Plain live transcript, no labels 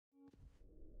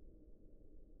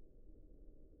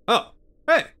Oh,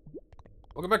 hey!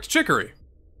 Welcome back to Chicory.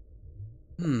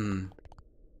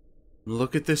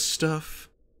 Look at this stuff.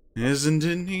 Isn't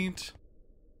it neat?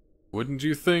 Wouldn't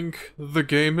you think the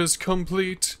game is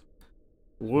complete?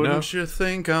 Wouldn't you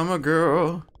think I'm a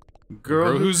girl?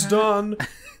 Girl who's done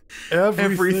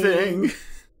everything.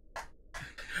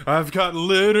 I've got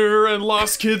litter and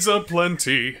lost kids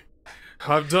aplenty.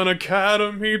 I've done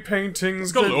academy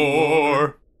paintings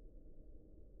galore.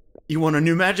 You want a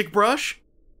new magic brush?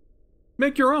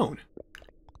 Make your own.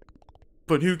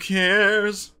 But who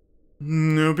cares?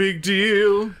 No big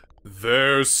deal.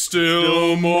 There's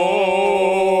still more.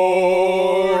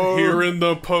 Here in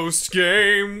the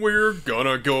post-game, we're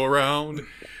gonna go around,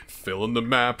 fill in the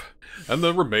map and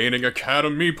the remaining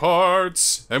academy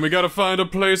parts. And we gotta find a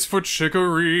place for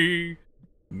Chicory.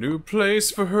 New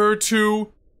place for her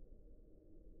to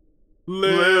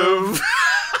live.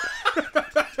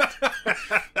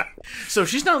 So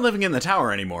she's not living in the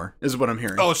tower anymore, is what I'm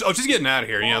hearing. Oh, she's getting out of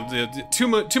here. You know,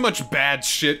 too much bad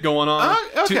shit going on.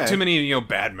 Okay. Too many,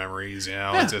 bad memories.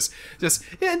 Just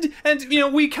and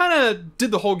we kind of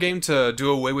did the whole game to do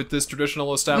away with this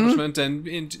traditional establishment,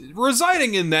 and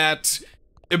residing in that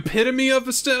epitome of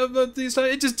these,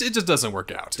 it just doesn't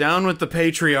work out. Down with the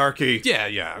patriarchy.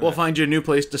 Yeah. We'll find you a new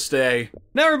place to stay.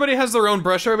 Now everybody has their own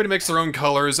brush. Everybody makes their own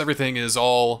colors. Everything is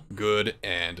all good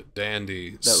and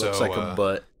dandy. That looks like a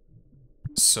butt.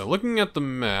 So, looking at the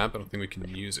map, I don't think we can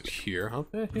use it here, huh?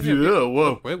 Yeah,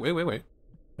 whoa. Wait.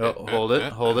 Oh, hold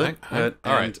it. All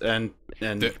right. And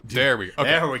there we go. Okay.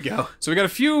 There we go. So we got a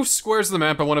few squares of the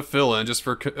map I want to fill in, just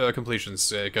for completion's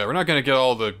sake. We're not going to get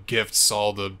all the gifts,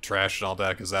 all the trash and all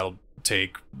that, because that'll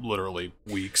take literally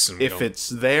weeks. And if it's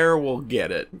there, we'll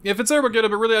get it. If it's there, we'll get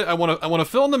it, but really, I want to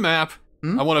fill in the map,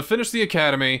 I want to finish the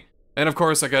academy, and of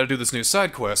course, I got to do this new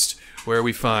side quest, where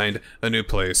we find a new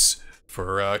place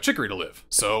for Chicory to live.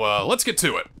 So let's get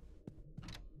to it.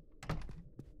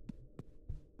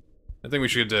 I think we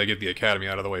should get the academy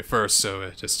out of the way first, so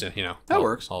just that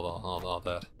works. All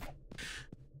that.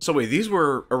 So wait, these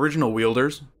were original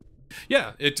wielders?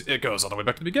 Yeah, it goes all the way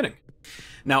back to the beginning.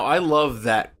 Now I love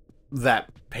that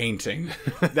painting.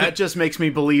 That just makes me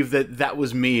believe that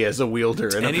was me as a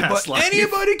wielder in a past life.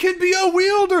 Anybody can be a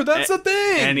wielder. That's the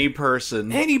thing. Any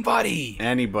person. Anybody.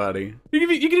 You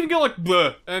can even go like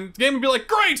bleh, and the game would be like,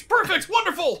 great, perfect,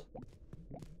 wonderful.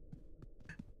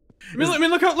 I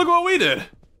mean, look what we did.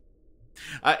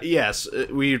 Yes,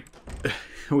 we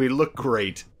look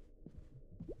great.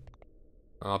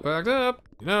 All packed up.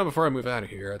 Before I move out of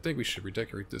here, I think we should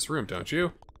redecorate this room, don't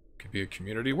you? Could be a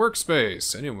community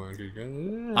workspace. Anyone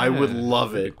could. I would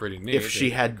love it pretty neat if she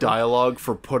had dialogue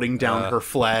for putting down her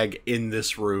flag in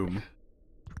this room.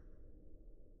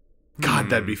 God,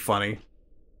 that'd be funny.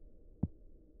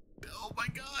 Oh my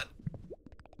god.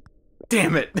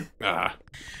 Damn it.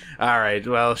 Alright,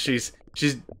 well, she's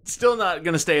still not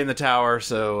gonna stay in the tower,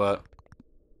 so,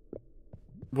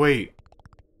 Wait.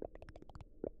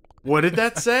 What did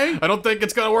that say? I don't think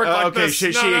it's gonna work like okay, this. she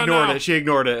ignored it. She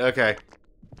ignored it. Okay.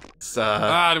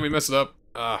 Did we mess it up?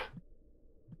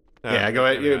 Yeah, go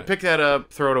ahead. You pick that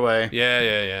up, throw it away.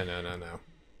 Yeah. No.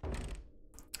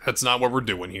 That's not what we're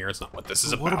doing here. It's not what this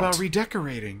is about. What about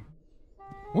redecorating?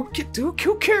 Who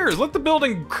cares? Let the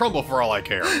building crumble for all I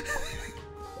care.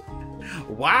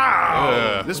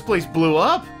 Wow! This place blew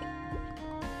up?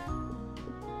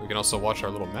 We can also watch our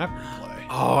little map replay.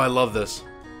 Oh, I love this.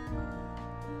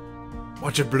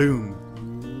 Watch it bloom.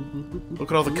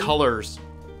 Look at all the colors.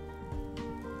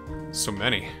 So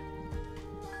many.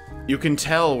 You can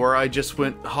tell where I just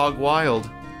went hog wild.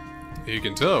 You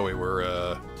can tell we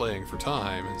were playing for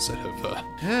time instead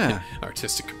of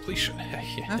artistic completion.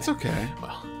 Yeah. That's okay.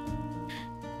 Well,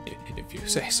 if you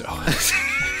say so.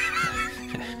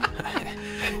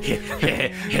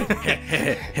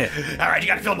 Alright, you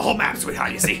gotta fill the whole map,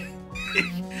 sweetheart, you see?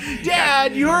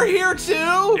 Dad, you're here too?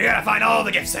 You gotta find all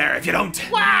the gifts there. If you don't,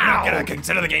 you're not gonna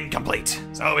consider the game complete.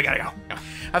 So we gotta go.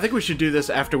 I think we should do this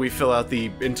after we fill out the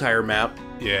entire map.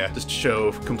 Yeah. Just to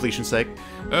show completion's sake.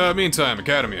 Meantime,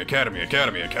 academy. Does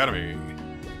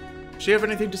she have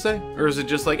anything to say? Or is it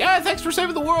just like, thanks for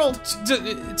saving the world?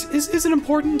 Is it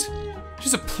important?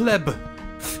 She's a pleb.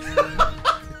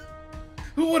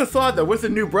 Who would have thought that with a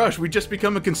new brush, we'd just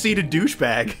become a conceited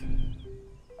douchebag?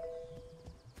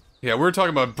 Yeah, we're talking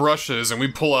about brushes, and we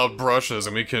pull out brushes,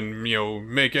 and we can,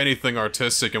 make anything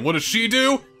artistic. And what does she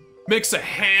do? Makes a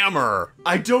hammer.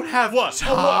 I don't have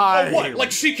time. What?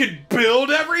 Like she could build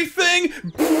everything?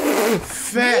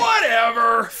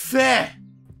 Whatever.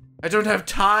 I don't have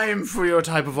time for your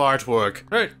type of artwork.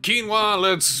 All right, Quinoa,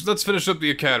 let's finish up the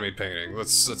academy painting.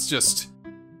 Let's just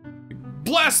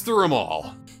blast through them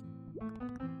all.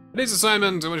 Today's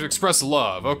assignment, I want to express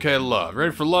love. Okay, love.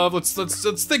 Ready for love?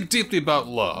 Let's think deeply about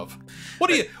love. What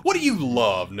do you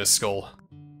love, TheNSCL?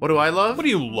 What do I love? What do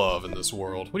you love in this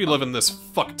world? What do you love in this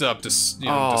fucked up,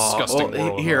 disgusting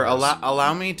world? Here,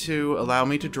 allow me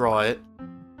to draw it.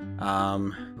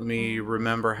 Let me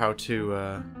remember how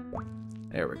to.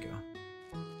 There we go.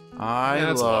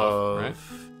 I love. Love, right?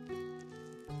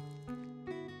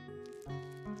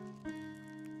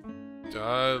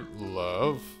 I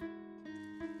love.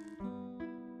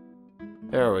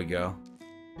 There we go.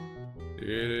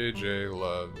 UDJ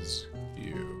loves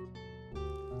you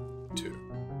too.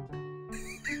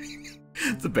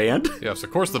 The band? Yes,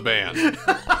 of course the band.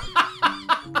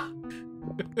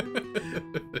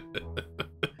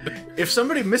 If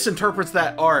somebody misinterprets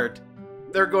that art,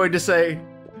 they're going to say,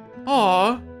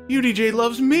 "Aw, UDJ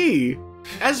loves me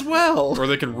as well." Or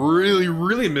they can really,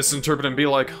 really misinterpret and be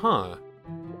like, huh,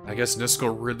 I guess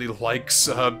TheNSCL really likes,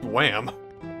 Wham.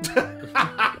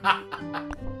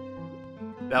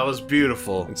 That was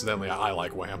beautiful. Incidentally, I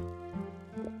like Wham.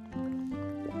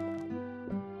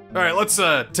 Alright, let's,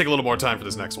 take a little more time for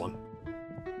this next one.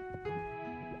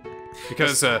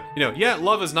 Because, you know, yeah,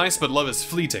 love is nice, but love is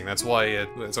fleeting. That's why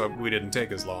we didn't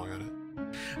take as long on it.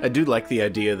 I do like the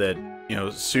idea that, you know,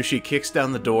 Sushi kicks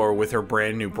down the door with her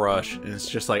brand new brush, and it's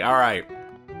just like, alright,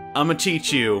 I'm gonna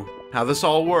teach you how this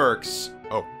all works.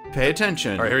 Oh. Pay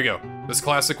attention. Alright, here we go. This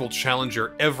classic will challenge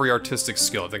your every artistic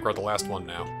skill. I think we're at the last one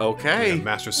now. Okay.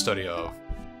 Master study of.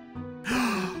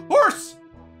 Horse!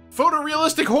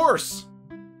 Photorealistic horse!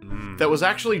 That was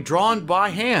actually drawn by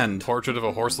hand. Portrait of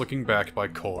a horse looking back by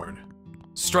Korn.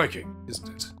 Striking, isn't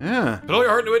it? Yeah. Put all your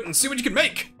heart into it and see what you can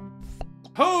make!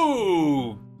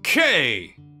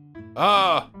 Okay!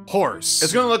 Horse.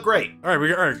 It's gonna look great.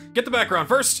 Alright, get the background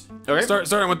first. Okay.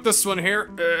 Starting with this one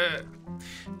here.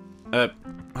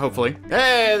 Hopefully.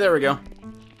 Hey, there we go.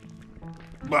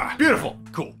 Beautiful.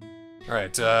 Cool.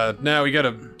 Alright, now we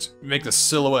gotta make the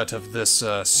silhouette of this,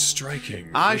 striking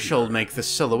I figure. shall make the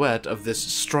silhouette of this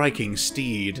striking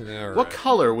steed. Alright. What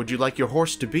color would you like your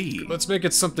horse to be? Let's make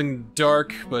it something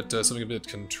dark, but something a bit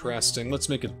contrasting. Let's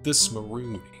make it this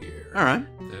maroon here. Alright.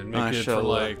 And make it from,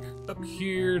 like, up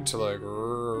here to, like,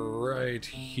 right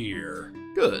here.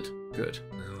 Good. Good.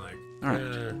 And, like,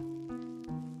 Alright.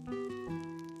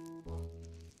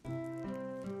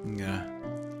 Yeah.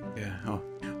 Yeah. Oh.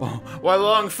 Why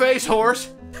long face,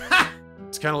 horse?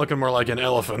 It's kind of looking more like an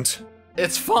elephant.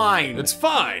 It's fine. It's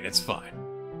fine. It's fine.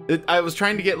 I was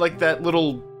trying to get like that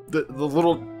little, the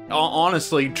little,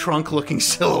 honestly, trunk-looking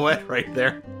silhouette right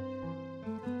there.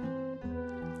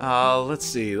 Let's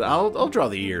see. I'll draw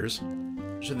the ears.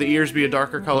 Should the ears be a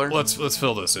darker color? Let's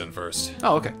fill this in first.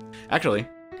 Oh, okay. Actually,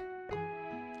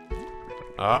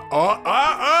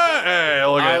 hey,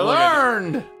 I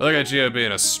learned. Look at you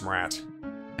being a smrat.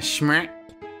 Schmack.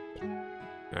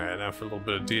 Alright, now for a little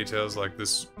bit of details like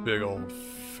this big old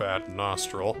fat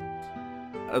nostril.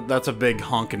 That's a big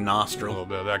honking A nostril. little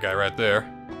bit of that guy right there.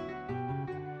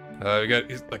 We got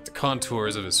like the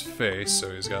contours of his face,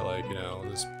 so he's got like, you know,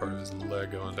 this part of his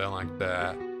leg going down like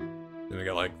that. Then we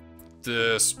got like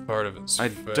this part of his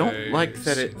face. I don't like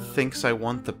that it you know? thinks I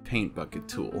want the paint bucket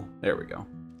tool. There we go.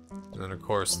 And then of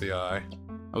course the eye.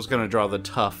 I was gonna draw the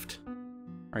tuft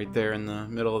right there in the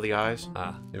middle of the eyes.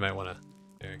 Ah, you might wanna...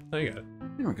 There, oh, you got it.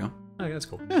 There we go. Oh, yeah, that's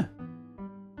cool. Yeah.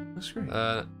 That's great.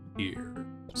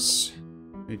 Ears.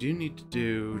 We do need to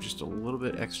do just a little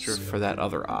bit extra for that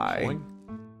other eye. Poink.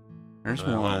 There's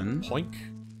one. Poink.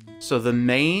 So the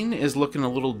mane is looking a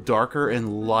little darker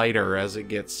and lighter as it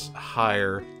gets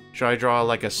higher. Should I draw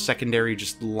like a secondary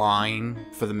just line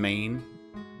for the mane?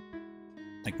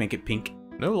 Like make it pink?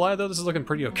 No lie though, this is looking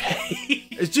pretty okay.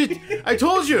 It's just, I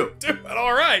told you! Dude,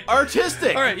 all right.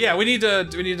 Artistic! All right, yeah, we need a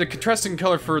contrasting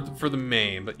color for the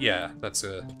mane, but yeah, that's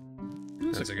a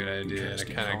good idea, and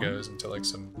it kind of goes into like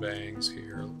some bangs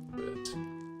here a little bit.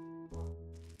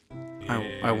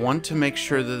 I want to make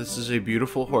sure that this is a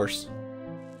beautiful horse.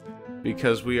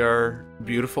 Because we are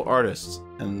beautiful artists,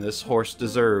 and this horse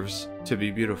deserves to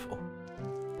be beautiful.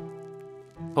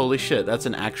 Holy shit, that's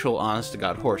an actual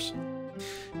honest-to-God horse.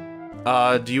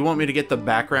 Do you want me to get the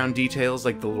background details,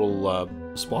 like the little,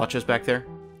 splotches back there?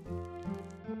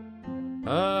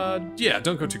 Yeah,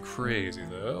 don't go too crazy,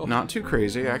 though. Not too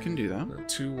crazy, I can do that. Not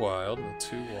too wild, not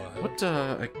too wild. What,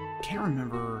 I can't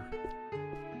remember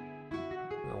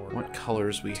what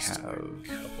colors we have.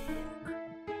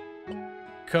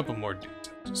 Couple more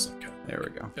details, just like There we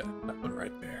go. yeah, that one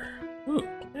right there. Ooh,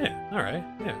 yeah, all right,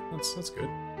 yeah, that's good.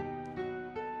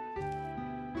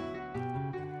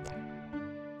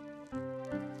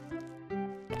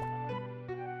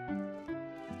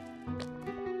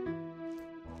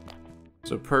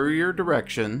 So per your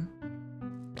direction,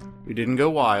 we didn't go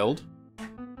wild.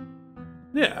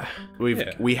 Yeah.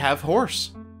 We have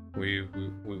horse. We've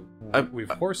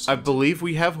horse. I believe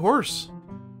we have horse.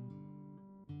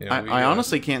 Yeah, I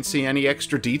honestly can't see any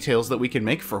extra details that we can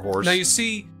make for horse. Now you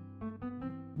see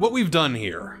what we've done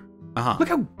here. Uh-huh. Look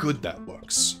how good that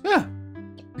looks. Yeah.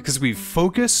 Because we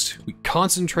focused, we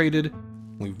concentrated,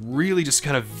 we really just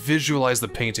kind of visualized the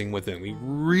painting within. We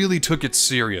really took it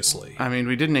seriously. I mean,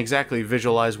 we didn't exactly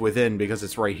visualize within because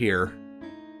it's right here.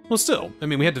 Well, still, I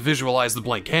mean, we had to visualize the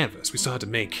blank canvas. We still had to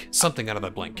make something out of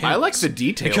that blank canvas. I like the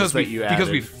details that you added.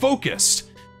 Because we focused,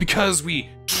 because we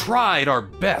tried our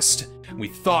best, we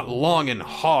thought long and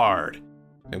hard,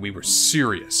 and we were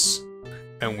serious,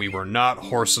 and we were not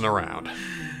horsing around.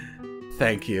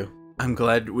 Thank you. I'm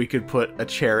glad we could put a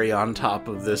cherry on top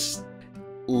of this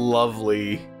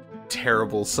lovely,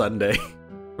 terrible Sunday.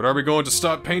 But are we going to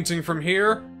stop painting from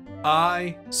here?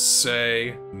 I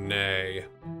say nay.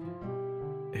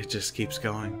 It just keeps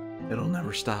going. It'll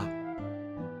never stop.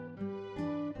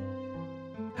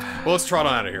 Well, let's trot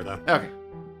on out of here, then. Okay.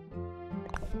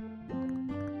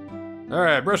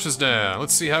 Alright, brushes down.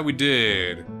 Let's see how we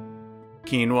did.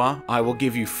 Quinoa, I will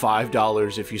give you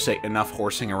 $5 if you say enough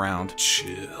horsing around.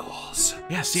 Chills.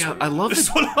 Yeah, see, I love this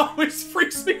it. one always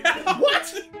freaks me out.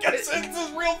 What? Because it's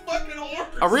a real fucking horse.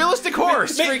 A realistic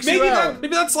horse freaks you out.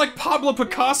 Maybe that's like Pablo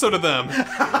Picasso to them.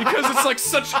 Because it's like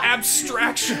such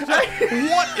abstraction.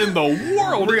 What in the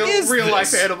world is real this?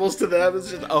 life animals to them is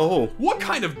just, oh. What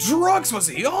kind of drugs was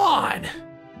he on?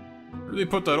 Really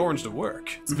put that orange to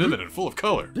work. It's vivid and full of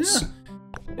colors. Yeah.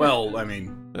 Well, I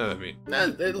mean,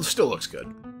 it still looks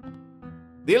good.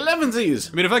 The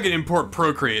 11sies. I mean, if I could import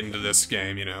Procreate into this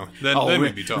game, you know, then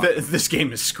we'd be talking. This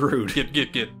game is screwed.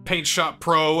 Get Paint Shop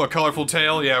Pro, a colorful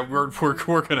tail. Yeah, we're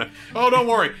gonna. Oh, don't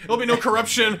worry, there'll be no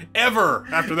corruption ever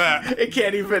after that. It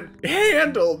can't even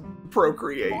handle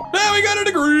Procreate. Now we got a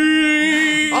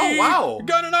degree. Oh wow, we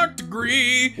got an art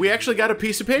degree. We actually got a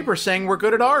piece of paper saying we're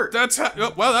good at art. That's how.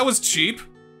 Well, that was cheap.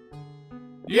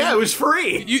 Yeah, it was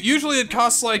free. Usually it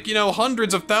costs like, you know,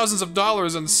 hundreds of thousands of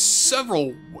dollars and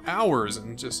several hours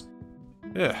and just...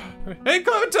 Yeah. Hey,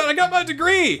 Clementine, I got my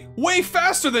degree! Way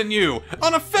faster than you!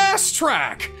 On a fast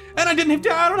track! And I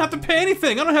don't have to pay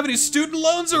anything! I don't have any student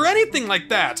loans or anything like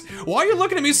that! Why are you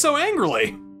looking at me so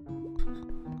angrily?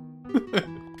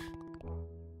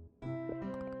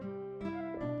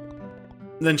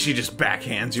 Then she just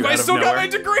backhands you I out of still nowhere. got my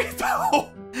degree,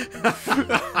 though!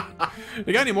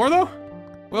 You got any more, though?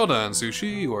 Well done,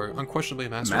 Sushi. You are unquestionably a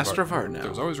master of art now.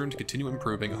 There's always room to continue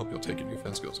improving. I hope you'll take your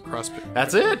newfound skills across.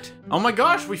 That's it. Oh my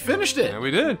gosh, we finished it. Yeah,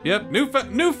 we did. Yep,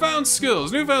 newfound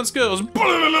skills. Newfound skills. Yeah,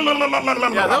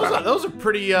 that was a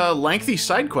pretty lengthy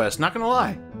side quest. Not gonna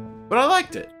lie, but I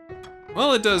liked it.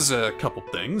 Well, it does a couple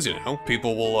things, you know.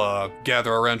 People will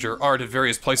gather around your art at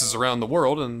various places around the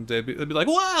world, and they'd be like,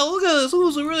 "Wow, look at this! This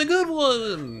was a really good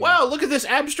one." Wow, look at this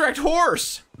abstract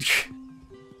horse.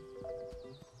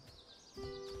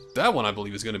 That one, I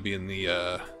believe, is going to be in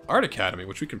the Art Academy,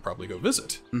 which we can probably go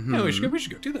visit. Mm-hmm. Yeah, we should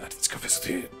go do that. Let's go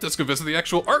visit the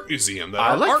actual art museum.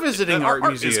 I like visiting art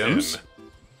museums.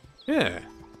 Yeah.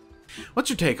 What's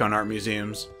your take on art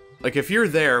museums? Like, if you're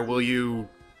there, will you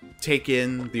take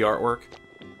in the artwork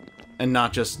and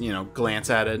not just, you know, glance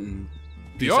at it and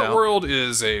The art world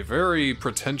is a very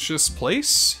pretentious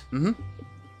place. Mm-hmm.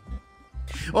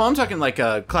 Well, I'm talking like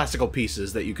classical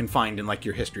pieces that you can find in like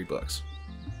your history books.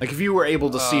 Like, if you were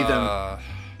able to see them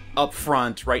up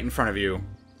front, right in front of you,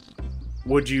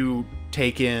 would you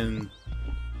take in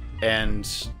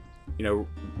and, you know,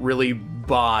 really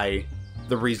buy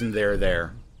the reason they're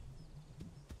there?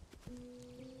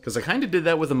 Because I kind of did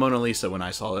that with the Mona Lisa when I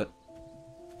saw it.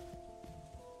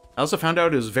 I also found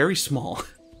out it was very small.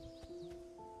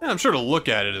 Yeah, I'm sure to look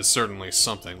at it is certainly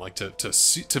something. Like,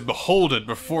 to behold it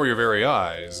before your very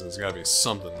eyes, there's gotta be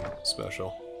something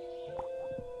special.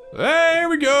 There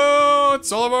we go!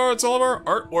 It's all of our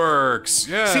artworks.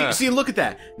 Yeah. See, look at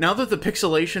that. Now that the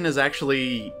pixelation is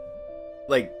actually,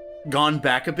 like, gone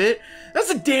back a bit, that's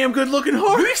a damn good looking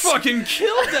horse. We fucking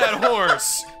killed that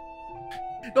horse.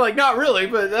 Like, not really,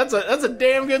 but that's a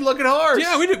damn good looking horse.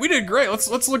 Yeah, we did great.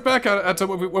 Let's look back at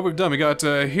what we've done. We got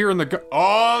here in the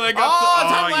they got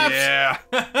time lapse. Yeah.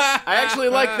 I actually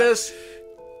like this.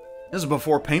 This is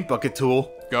before paint bucket tool.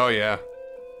 Oh yeah.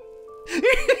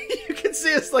 You can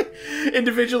see us like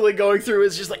individually going through.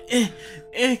 It's just like,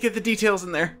 get the details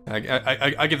in there.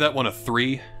 I give that one a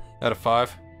 3 out of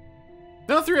 5.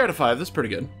 No, 3 out of 5. That's pretty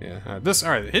good. Yeah. All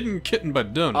right. Hidden Kitten by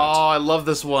Donut. Oh, I love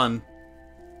this one.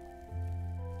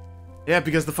 Yeah,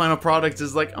 because the final product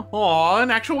is like, aw,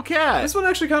 an actual cat. This one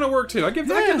actually kind of worked too. I give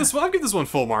this one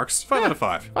full marks. 5 out of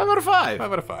 5. 5 out of 5.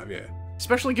 5 out of 5. Yeah.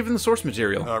 Especially given the source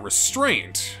material.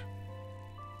 Restraint.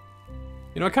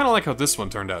 You know, I kind of like how this one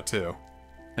turned out too.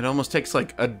 It almost takes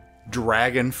like a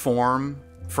dragon form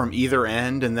from either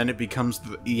end, and then it becomes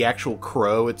the actual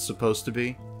crow it's supposed to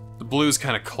be. The blues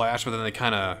kind of clash, but then they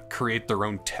kind of create their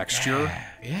own texture.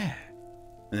 Yeah.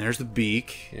 And there's the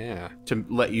beak. Yeah. To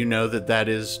let you know that that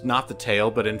is not the tail,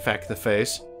 but in fact the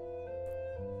face.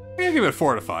 I'm gonna give it a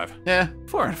 4 out of 5. Yeah,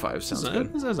 4 out of 5 sounds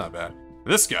good. That's not bad.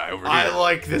 This guy over here. I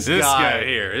like this guy. This guy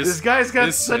here. This guy's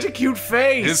got such a cute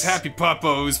face. His happy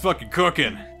puppo is fucking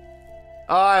cooking.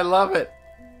 Oh, I love it.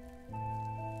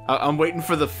 I'm waiting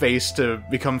for the face to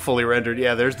become fully rendered.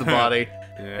 Yeah, there's the body.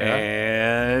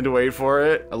 Yeah. And wait for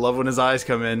it. I love when his eyes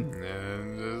come in.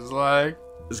 And just like...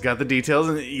 It's got the details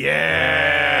and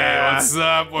Hey, what's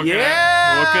up? What can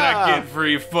I get for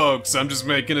you folks? I'm just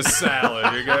making a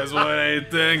salad. You guys want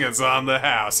anything? It's on the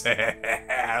house.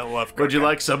 I love cooking. Would you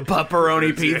like some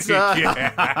pepperoni pizza?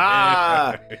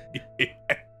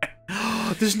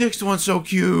 This next one's so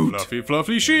cute. Fluffy,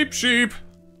 fluffy sheep.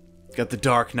 It's got the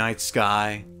dark night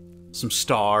sky, some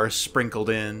stars sprinkled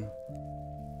in,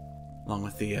 along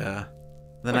with the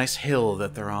nice hill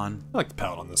that they're on. I like the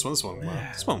palette on this one.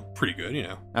 This one pretty good, you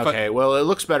know. Okay, well, it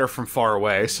looks better from far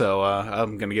away, so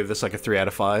I'm gonna give this like a 3 out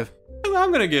of 5.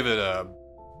 I'm gonna give it a...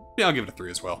 Yeah, I'll give it a 3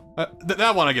 as well.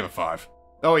 That one I give a 5.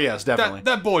 Oh yes, definitely.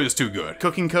 That boy is too good.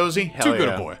 Cooking cozy? Hell too good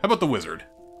a boy. How about the wizard?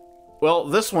 Well,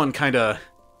 this one kinda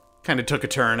took a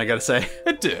turn, I gotta say.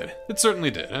 It did. It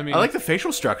certainly did. I mean... I like the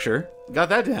facial structure. Got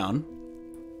that down.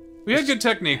 We had good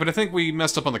technique, but I think we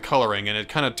messed up on the coloring, and it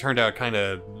kind of turned out kind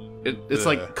of... It's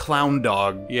like clown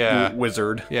dog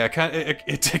wizard. Yeah,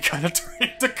 it did kind of turn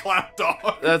into clown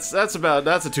dog. That's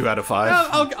a 2 out of 5. Yeah,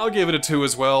 I'll give it a 2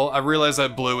 as well. I realize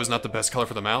that blue is not the best color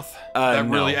for the mouth. That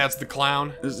really adds the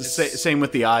clown. Same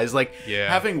with the eyes. Like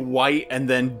having white and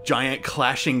then giant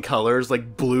clashing colors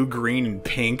like blue, green, and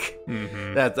pink.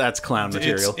 That's clown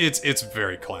material. It's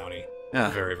very clowny. Yeah,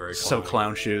 very clowny. So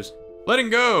clown shoes. Letting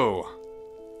go.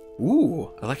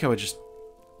 Ooh, I like how it just.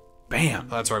 Bam!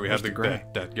 That's right, we have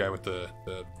that guy with the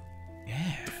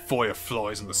foyer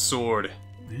flies and the sword.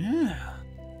 Yeah.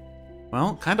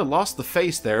 Well, kind of lost the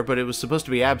face there, but it was supposed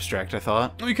to be abstract, I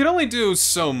thought. We could only do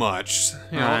so much.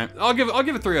 You know, right. I'll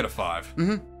give it 3 out of 5.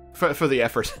 For the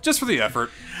effort. Just for the effort.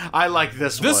 I like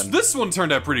this one. This one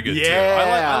turned out pretty good too.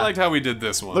 Yeah. I liked how we did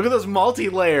this one. Look at those Yeah.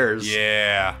 multi-layers.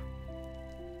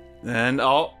 And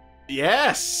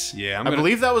yes. Yeah, I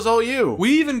believe that was all you.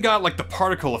 We even got like the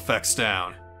particle effects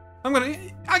down.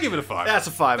 I'll give it a 5. That's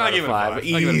a 5 out of 5.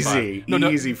 Easy.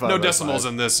 Easy 5 No out of decimals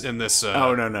 5. in this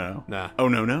oh no. Nah. Oh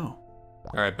no.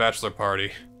 Alright, bachelor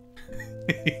party.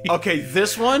 Okay,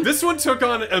 this one? This one took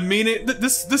on a meaning.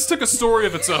 This took a story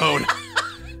of its own.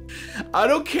 I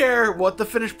don't care what the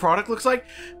finished product looks like.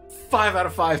 5 out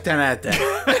of 5, 10 out of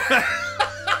 10.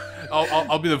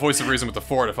 I'll be the voice of reason with the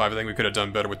 4 out of 5. I think we could have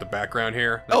done better with the background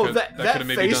here. That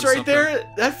face right there,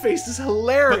 that face is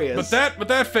hilarious. But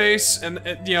that face and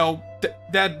you know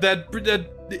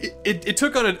it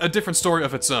took on a different story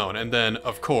of its own, and then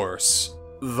of course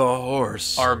the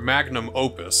horse, our magnum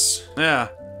opus. Yeah.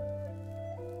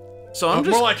 So I'm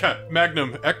just more like a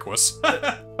magnum equus.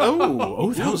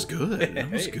 oh, that was good. That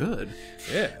was good.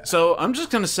 Yeah. So I'm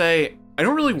just gonna say I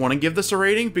don't really want to give this a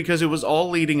rating because it was all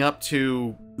leading up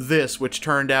to this, which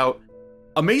turned out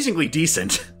amazingly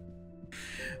decent.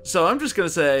 So I'm just gonna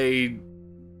say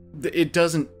it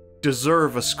doesn't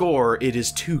deserve a score. It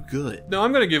is too good. No,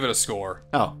 I'm gonna give it a score.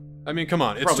 Oh. I mean, come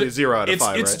on. It's probably 0 out of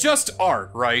 5, It's right? just art,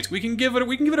 right? We can give it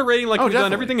a rating like we've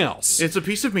done everything else. It's a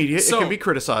piece of media. It can be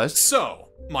criticized. So,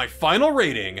 my final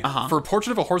rating for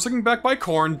Portrait of a Horse Looking Back by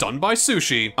Corn, done by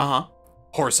Sushi.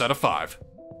 Horse out of 5.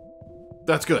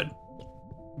 That's good.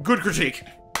 Good critique.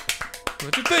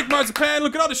 What you think, Marzipan?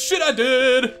 Look at all the shit I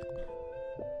did!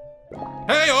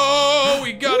 Hey-oh!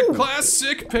 We got a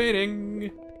classic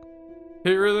painting.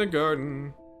 Here in the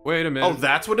garden. Wait a minute. Oh,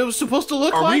 that's what it was supposed to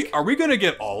look like? Are we gonna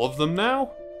get all of them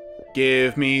now?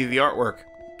 Give me the artwork.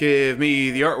 Give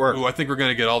me the artwork. Ooh, I think we're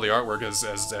gonna get all the artwork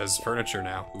as furniture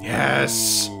now. Ooh.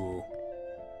 Yes.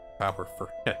 Power for...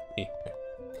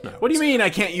 No, what do you mean I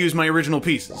can't use my original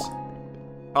pieces?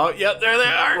 Oh, yep, there they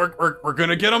are. We're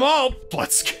gonna get them all.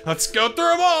 Let's go through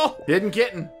them all. Hidden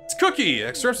kitten. It's Cookie.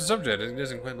 Extracts the subject. It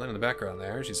doesn't quite land in the background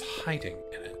there. She's hiding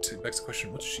in it. It begs the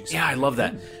question, what's she saying? Yeah, I love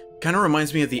that. Kind of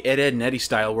reminds me of the Ed, Edd and Eddy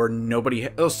style where nobody...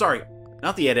 oh, sorry.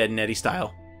 Not the Ed, Edd and Eddy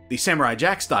style. The Samurai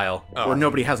Jack style where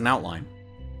nobody has an outline.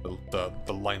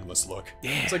 The lineless look.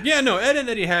 Yeah. It's like, yeah, no, Ed and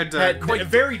Eddie had quite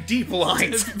very deep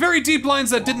lines. very deep lines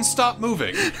that didn't stop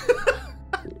moving.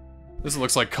 This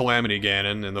looks like Calamity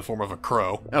Ganon in the form of a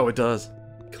crow. Oh, it does.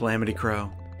 Calamity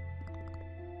Crow.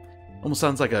 Almost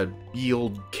sounds like a ye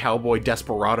old cowboy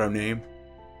desperado name.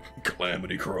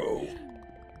 Calamity Crow.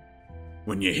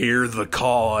 When you hear the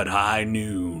call at high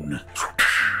noon,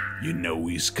 you know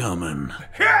he's coming.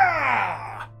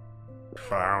 Yeah!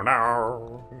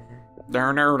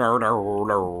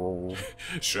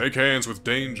 Shake hands with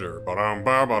danger.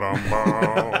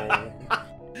 Ba-dum-ba-ba-dum-ba.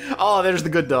 Oh, there's the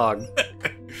good dog.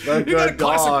 The You got a good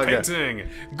classic dog. painting.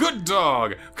 Good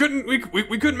dog. We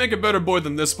couldn't make a better boy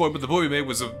than this boy, but the boy we made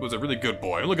was a really good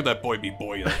boy. Look at that boy be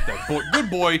boy. That boy. Good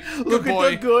boy. Good Look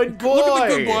boy. at the good boy. Look at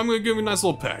the good boy. I'm gonna give him a nice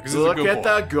little peck. 'Cause he's a Look good at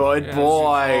boy. the good Yeah,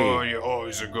 boy. Oh,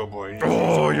 he's a good boy.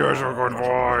 Oh, you're a good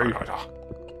boy.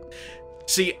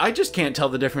 See, I just can't tell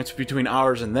the difference between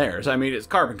ours and theirs. I mean, it's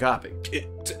carbon copy.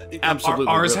 Absolutely.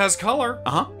 Ours real. has color.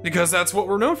 Uh-huh. Because that's what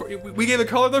we're known for. We gave it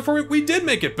color, therefore we did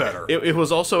make it better. It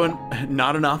was also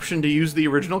not an option to use the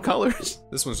original colors.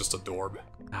 This one's just a dorb.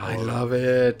 I love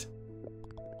it.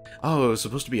 Oh, it was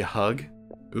supposed to be a hug?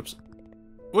 Oops.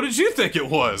 What did you think it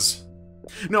was?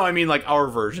 No, I mean like our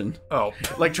version. Oh.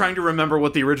 Like trying to remember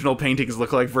what the original paintings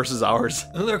look like versus ours.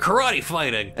 They're karate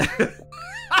fighting.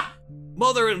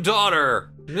 Mother and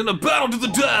daughter in a battle to the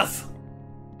death.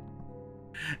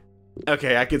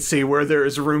 Okay, I can see where there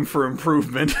is room for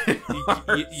improvement.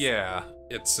 Yeah,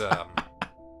 it's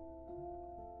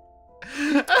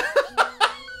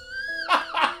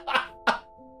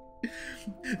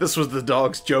This was the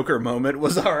dog's Joker moment.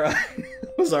 Was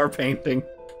our painting?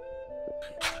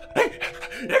 Hey,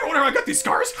 you ever wonder how I got these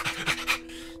scars?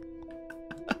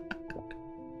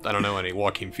 I don't know any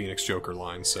Joaquin Phoenix Joker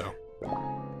lines, so.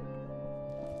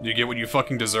 You get what you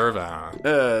fucking deserve.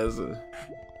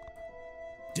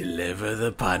 Deliver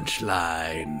the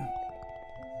punchline.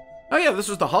 Oh yeah, this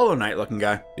was the Hollow Knight looking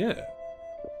guy. Yeah.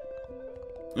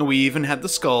 We even had the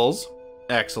skulls.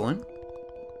 Excellent.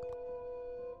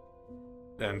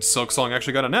 And Silk Song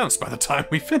actually got announced by the time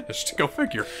we finished. Go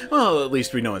figure. Well, at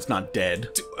least we know it's not dead.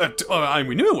 I mean,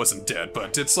 we knew it wasn't dead,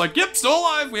 but it's like, yep, still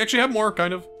alive. We actually have more,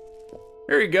 kind of.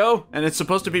 There you go. And it's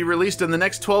supposed to be released in the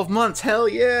next 12 months. Hell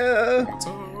yeah.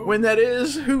 So, When that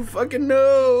is, who fucking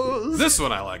knows? this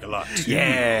one I like a lot, too.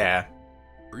 Yeah.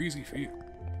 Breezy feel.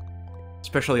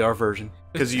 Especially our version.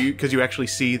 Because you actually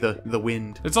see the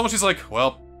wind. It's almost just like,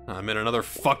 well, I'm in another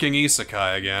fucking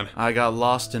isekai again. I got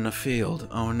lost in a field.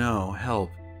 Oh no, help.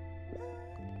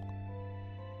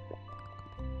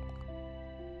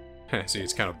 See,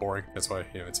 it's kind of boring. That's why,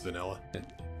 it's vanilla.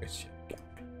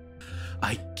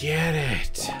 I get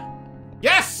it.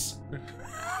 Yes!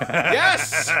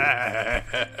 Yes!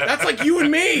 That's like you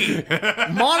and me!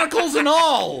 Monocles and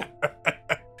all!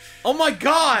 Oh my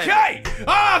god! Hey!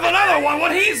 I have another one!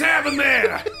 What he's having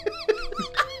there!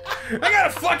 I got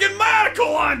a fucking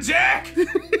monocle on, Jack!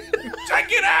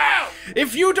 Check it out!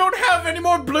 If you don't have any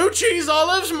more blue cheese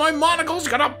olives, my monocle's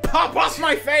gonna pop off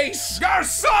my face!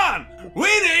 Garçon!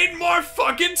 We need more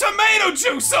fucking tomato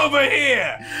juice over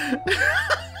here!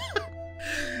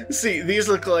 See, these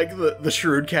look like the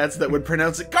shrewd cats that would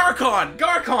pronounce it Garcon!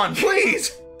 Garcon,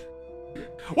 please!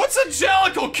 What's a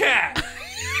jellicle cat?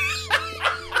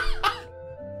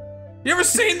 You ever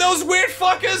seen those weird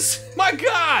fuckers? My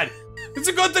god! It's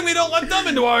a good thing we don't let them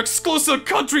into our exclusive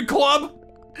country club!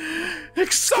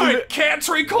 Sorry,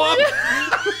 country club!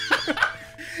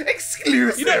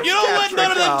 Exclusive. You don't let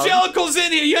none of the jellicles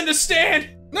in here, you understand?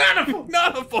 None of them.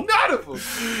 None of them! None of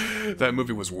them. That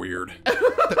movie was weird.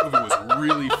 That movie was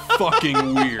really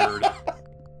fucking weird.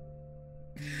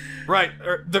 Right,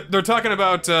 they're talking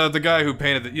about the guy who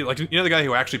painted the, the guy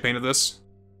who actually painted this?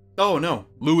 Oh no,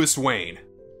 Louis Wayne.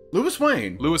 Louis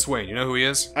Wayne. Louis Wayne, you know who he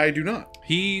is? I do not.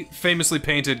 He famously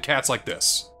painted cats like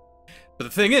this. But the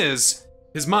thing is,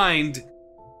 his mind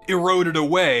eroded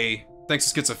away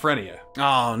thanks to schizophrenia.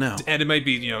 Oh no. And it might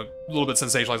be, a little bit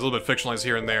sensationalized, a little bit fictionalized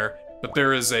here and there, but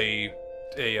there is a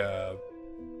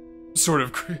sort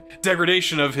of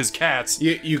degradation of his cats.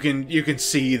 You can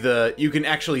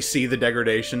actually see the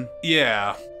degradation,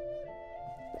 Yeah.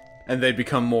 and they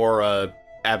become more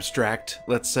abstract,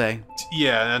 let's say.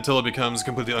 Yeah, until it becomes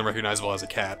completely unrecognizable as a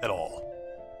cat at all.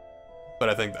 But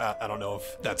I think, I don't know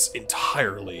if that's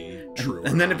entirely true.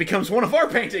 And then it becomes one of our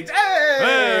paintings. Hey!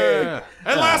 Hey!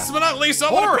 And last but not least,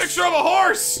 I want a Horse! picture of a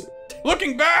horse!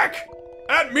 Looking back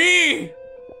at me!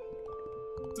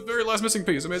 It's the very last missing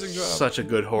piece. Amazing job. Such a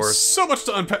good horse. So much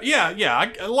to unpack.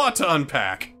 Yeah, a lot to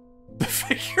unpack. The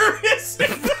figure is...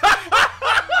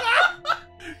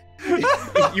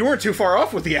 You weren't too far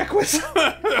off with the Equus.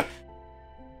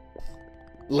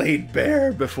 laid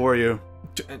bare before you.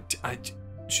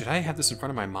 Should I have this in front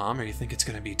of my mom, or do you think it's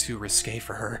gonna be too risque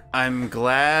for her? I'm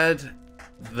glad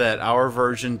that our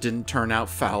version didn't turn out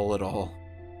foul at all.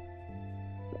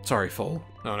 Sorry, foal.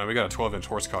 Oh no, we got a 12-inch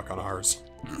horsecock on ours.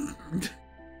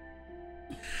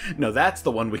 No, that's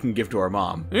the one we can give to our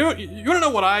mom. You wanna know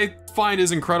what I find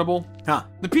is incredible? Huh.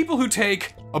 The people who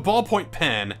take a ballpoint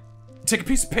pen, take a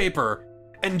piece of paper,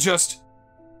 and just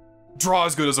draw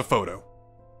as good as a photo.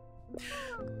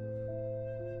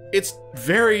 It's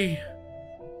very...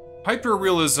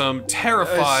 Hyperrealism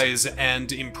terrifies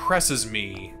and impresses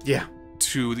me Yeah.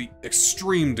 to the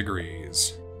extreme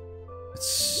degrees.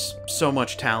 It's so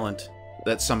much talent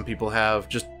that some people have,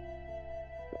 just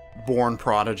born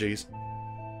prodigies.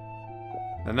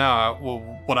 And now, well,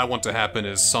 what I want to happen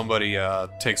is somebody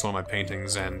takes one of my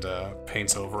paintings and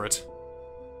paints over it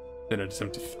in an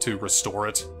attempt to restore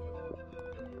it.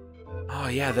 Oh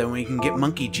yeah, then we can get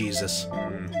Monkey Jesus.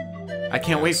 I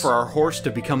can't wait for our horse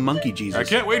to become Monkey Jesus. I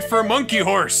can't wait for a monkey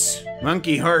horse!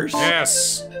 Monkey horse.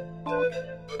 Yes!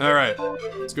 Alright,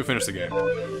 let's go finish the game.